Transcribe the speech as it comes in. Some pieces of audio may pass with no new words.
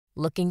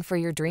Looking for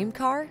your dream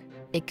car?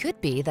 It could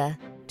be the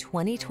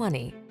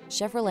 2020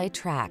 Chevrolet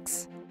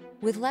Trax.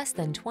 With less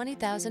than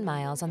 20,000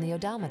 miles on the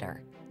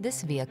odometer,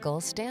 this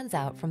vehicle stands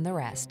out from the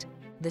rest.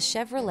 The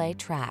Chevrolet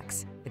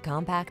Trax, the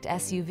compact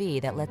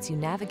SUV that lets you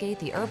navigate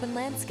the urban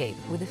landscape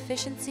with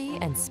efficiency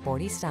and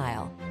sporty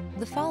style.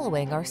 The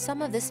following are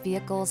some of this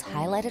vehicle's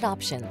highlighted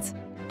options: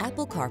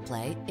 Apple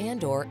CarPlay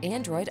and/or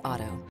Android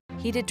Auto,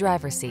 heated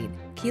driver's seat,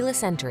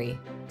 keyless entry,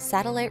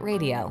 satellite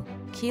radio,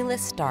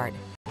 keyless start,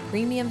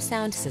 premium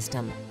sound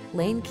system,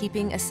 lane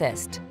keeping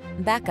assist,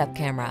 backup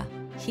camera,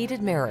 heated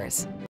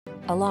mirrors,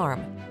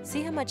 alarm.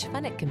 See how much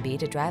fun it can be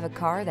to drive a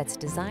car that's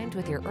designed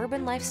with your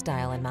urban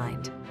lifestyle in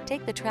mind.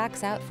 Take the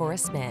Trax out for a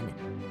spin